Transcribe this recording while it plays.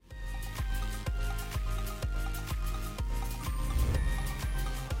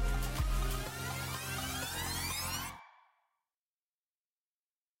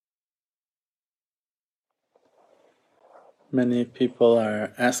Many people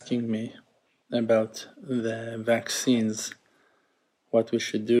are asking me about the vaccines, what we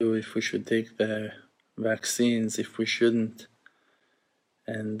should do, if we should take the vaccines, if we shouldn't.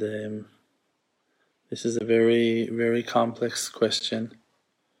 And this is a very, very complex question.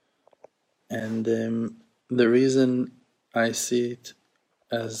 And the reason I see it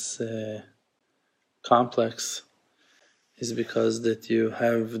as complex is because that you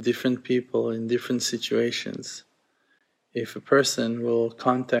have different people in different situations. If a person will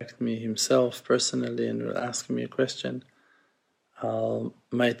contact me himself personally and will ask me a question, I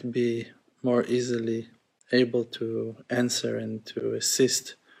might be more easily able to answer and to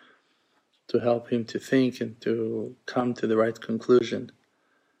assist, to help him to think and to come to the right conclusion.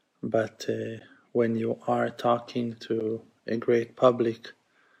 But when you are talking to a great public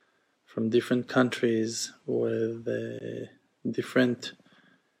from different countries with different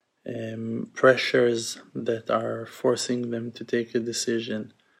pressures that are forcing them to take a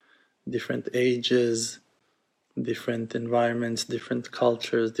decision, different ages, different environments, different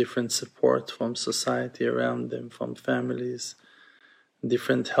cultures, different support from society around them, from families,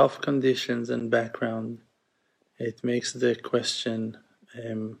 different health conditions and background, it makes the question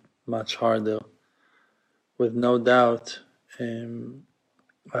much harder. With no doubt,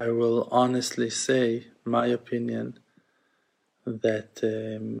 I will honestly say my opinion that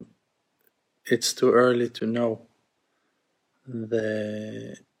it's too early to know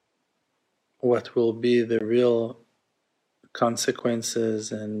what will be the real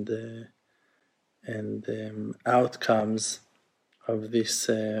consequences and outcomes of this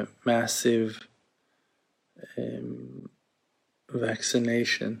massive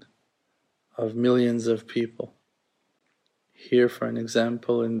vaccination of millions of people. Here, for an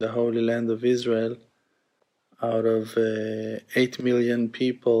example, in the Holy Land of Israel, out of 8 million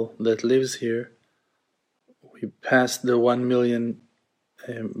people that lives here, we passed the 1 million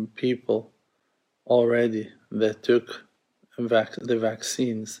people already that took the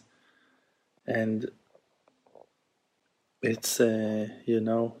vaccines. And it's,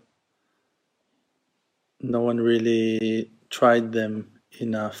 no one really tried them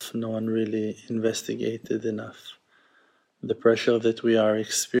enough, no one really investigated enough. The pressure that we are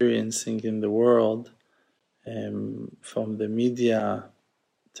experiencing in the world from the media,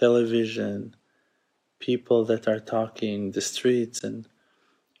 television, people that are talking, the streets, and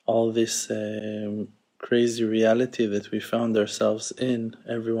all this crazy reality that we found ourselves in.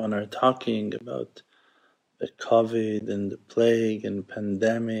 Everyone are talking about the COVID and the plague and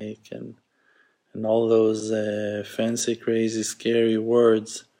pandemic and all those fancy, crazy, scary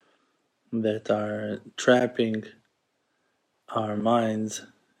words that are trapping our minds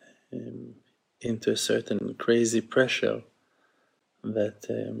into a certain crazy pressure that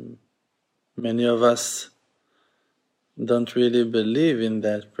many of us don't really believe in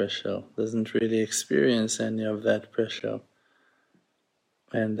that pressure, doesn't really experience any of that pressure.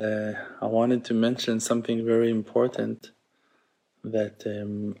 And I wanted to mention something very important, that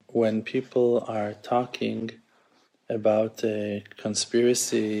when people are talking about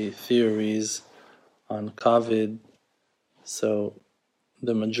conspiracy theories on COVID, so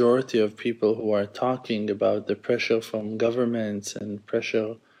the majority of people who are talking about the pressure from governments and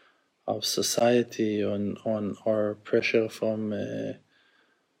pressure of society on or pressure from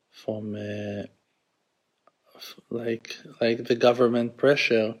like the government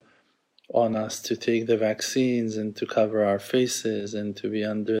pressure on us to take the vaccines and to cover our faces and to be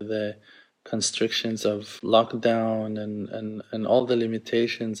under the constrictions of lockdown and all the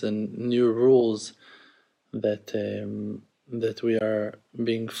limitations and new rules that we are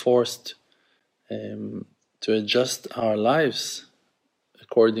being forced to adjust our lives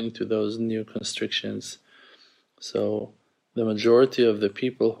according to those new constrictions. So the majority of the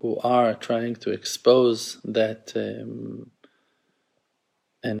people who are trying to expose that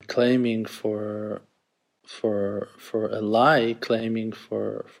and claiming for a lie, claiming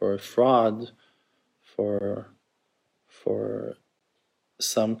for a fraud, for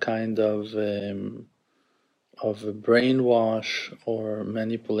some kind of a brainwash or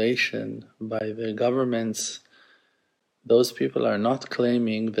manipulation by the governments, those people are not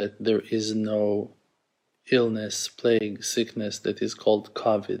claiming that there is no illness, plague, sickness that is called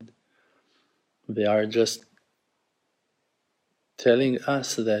COVID. They are just telling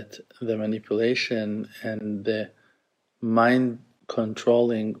us that the manipulation and the mind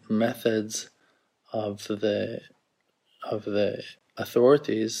controlling methods of the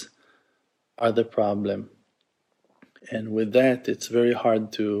authorities are the problem. And with that, it's very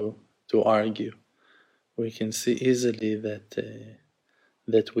hard to argue. We can see easily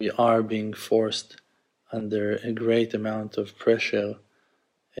that we are being forced under a great amount of pressure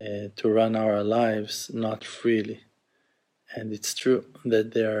to run our lives not freely. And it's true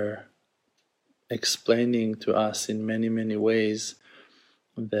that they are explaining to us in many, many ways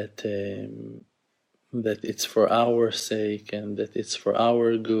that that it's for our sake and that it's for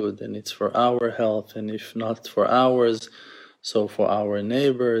our good and it's for our health, and if not for ours, so for our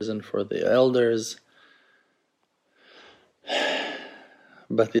neighbors and for the elders.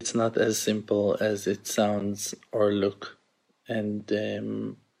 But it's not as simple as it sounds or look. And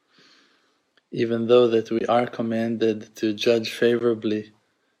even though that we are commanded to judge favorably,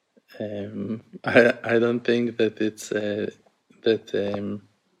 I don't think that it's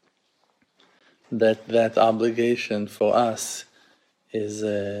that obligation for us is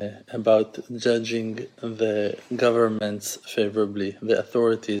about judging the governments favorably, the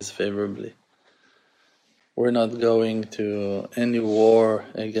authorities favorably. We're not going to any war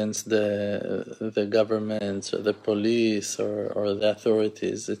against the governments or the police or the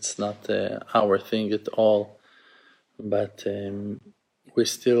authorities. It's not our thing at all. But we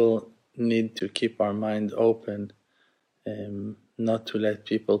still need to keep our mind open, not to let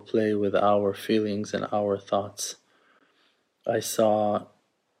people play with our feelings and our thoughts. I saw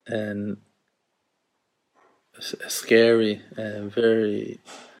a scary, very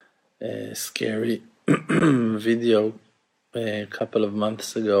scary video a couple of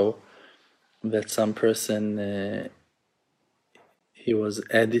months ago that some person he was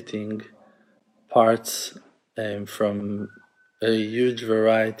editing parts from a huge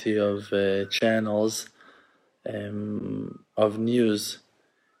variety of channels of news,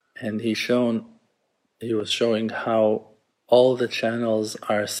 and he was showing how all the channels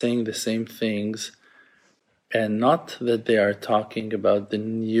are saying the same things, and not that they are talking about the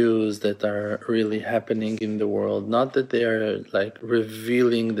news that are really happening in the world, not that they are like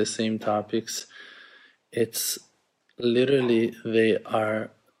revealing the same topics. It's literally they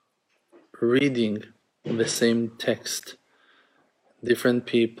are reading the same text. Different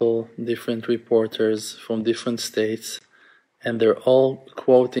people, different reporters from different states, and they're all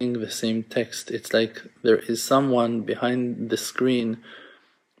quoting the same text. It's like there is someone behind the screen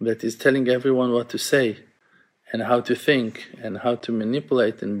that is telling everyone what to say and how to think and how to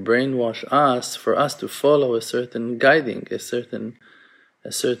manipulate and brainwash us for us to follow a certain guiding, a certain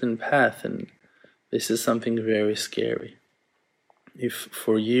path. And this is something very scary. If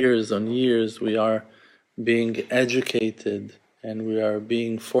for years on years we are being educated and we are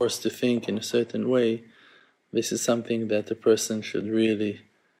being forced to think in a certain way, this is something that a person should really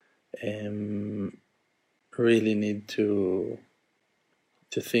need to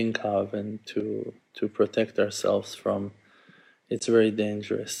think of and to protect ourselves from. It's very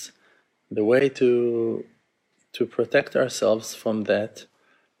dangerous. The way to protect ourselves from that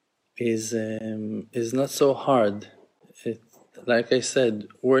is not so hard. Like I said,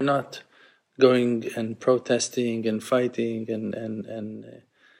 we're not going and protesting and fighting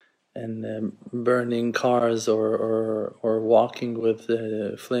and burning cars or walking with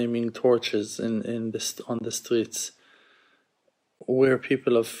flaming torches on the streets. We're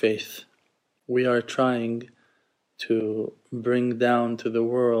people of faith. We are trying to bring down to the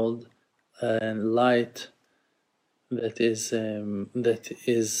world light that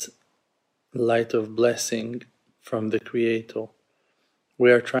is light of blessing from the Creator.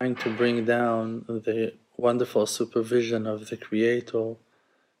 We are trying to bring down the wonderful supervision of the Creator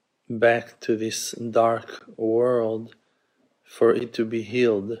back to this dark world for it to be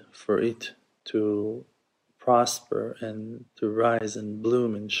healed, for it to prosper and to rise and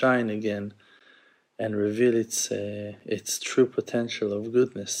bloom and shine again and reveal its true potential of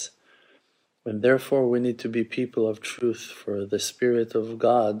goodness. And therefore we need to be people of truth, for the Spirit of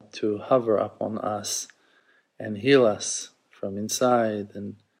God to hover upon us and heal us from inside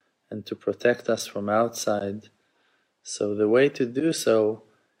and to protect us from outside. So the way to do so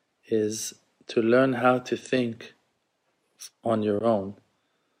is to learn how to think on your own.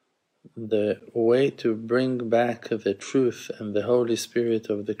 The way to bring back the truth and the Holy Spirit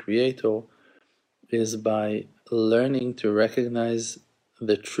of the Creator is by learning to recognize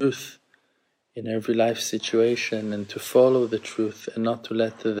the truth in every life situation and to follow the truth and not to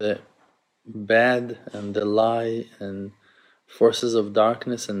let the bad and the lie and forces of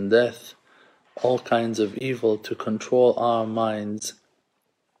darkness and death, all kinds of evil, to control our minds.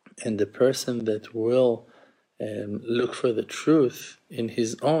 And the person that will look for the truth in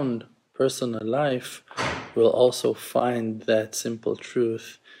his own personal life will also find that simple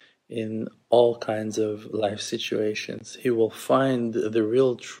truth in all kinds of life situations. He will find the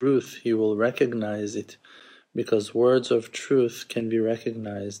real truth, he will recognize it because words of truth can be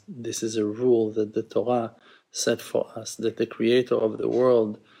recognized. This is a rule that the Torah set for us, that the Creator of the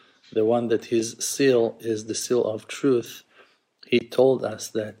world, the one that his seal is the seal of truth, he told us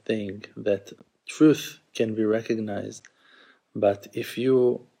that thing, that truth can be recognized. But if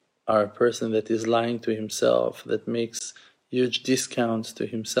you are a person that is lying to himself, that makes huge discounts to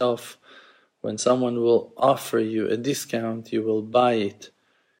himself, when someone will offer you a discount, you will buy it,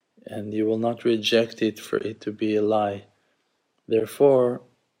 and you will not reject it for it to be a lie. Therefore,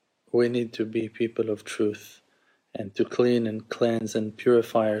 we need to be people of truth, and to clean and cleanse and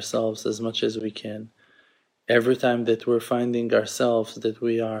purify ourselves as much as we can. Every time that we're finding ourselves that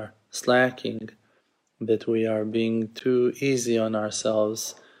we are slacking, that we are being too easy on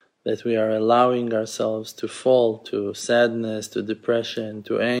ourselves, that we are allowing ourselves to fall to sadness, to depression,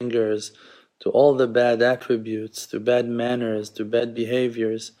 to angers, to all the bad attributes, to bad manners, to bad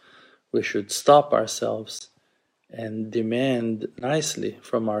behaviors, we should stop ourselves and demand nicely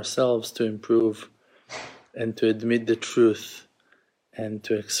from ourselves to improve and to admit the truth and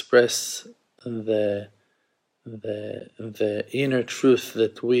to express the inner truth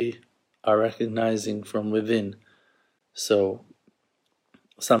that we are recognizing from within. So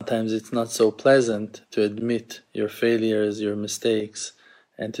sometimes it's not so pleasant to admit your failures, your mistakes,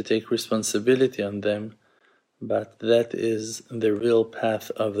 and to take responsibility on them, but that is the real path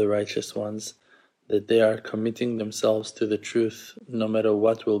of the righteous ones, that they are committing themselves to the truth no matter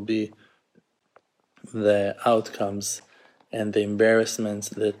what will be the outcomes and the embarrassments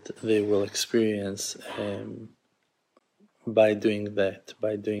that they will experience by doing that,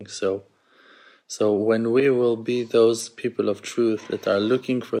 by doing so. So when we will be those people of truth that are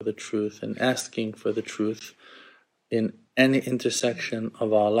looking for the truth and asking for the truth, in any intersection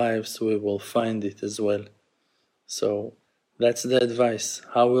of our lives we will find it as well. So that's the advice.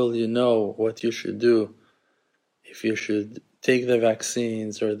 How will you know what you should do? If you should take the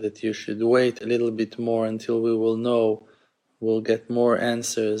vaccines, or that you should wait a little bit more until we will know, we'll get more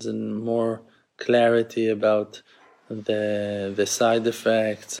answers and more clarity about the side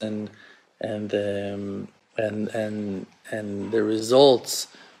effects and the results,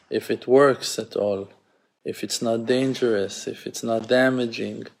 if it works at all, if it's not dangerous, if it's not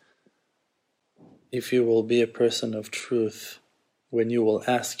damaging. If you will be a person of truth, when you will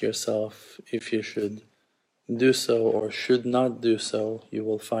ask yourself if you should do so or should not do so, you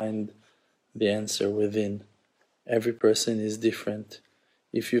will find the answer within. Every person is different.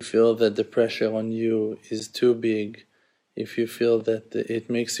 If you feel that the pressure on you is too big, if you feel that it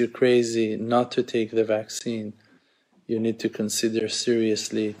makes you crazy not to take the vaccine, you need to consider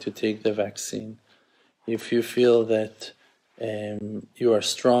seriously to take the vaccine. If you feel that you are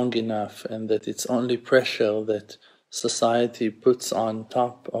strong enough and that it's only pressure that society puts on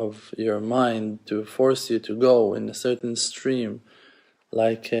top of your mind to force you to go in a certain stream,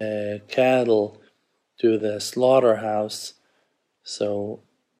 like cattle to the slaughterhouse, so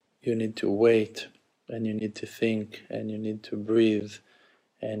you need to wait, and you need to think, and you need to breathe,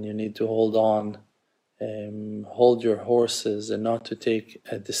 and you need to hold on, hold your horses, and not to take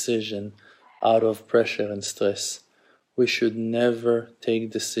a decision out of pressure and stress. We should never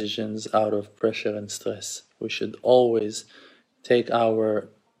take decisions out of pressure and stress. We should always take our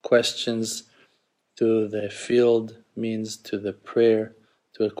questions to the field, means to the prayer,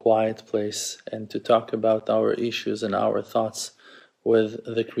 to a quiet place, and to talk about our issues and our thoughts with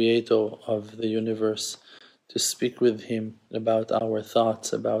the Creator of the universe, to speak with Him about our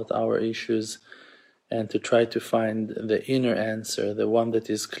thoughts, about our issues, and to try to find the inner answer, the one that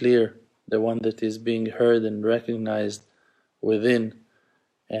is clear, the one that is being heard and recognized within,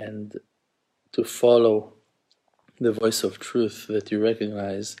 and to follow the voice of truth that you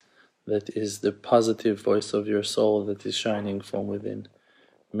recognize, that is the positive voice of your soul that is shining from within.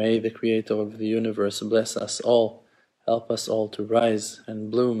 May the Creator of the universe bless us all, help us all to rise and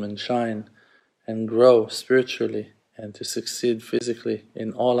bloom and shine and grow spiritually, and to succeed physically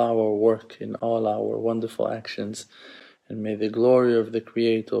in all our work, in all our wonderful actions. And may the glory of the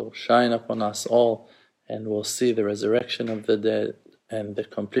Creator shine upon us all, and we'll see the resurrection of the dead and the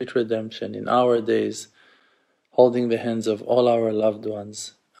complete redemption in our days, holding the hands of all our loved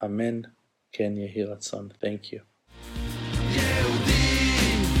ones. Amen. Ken Yehi Ratzon. Thank you.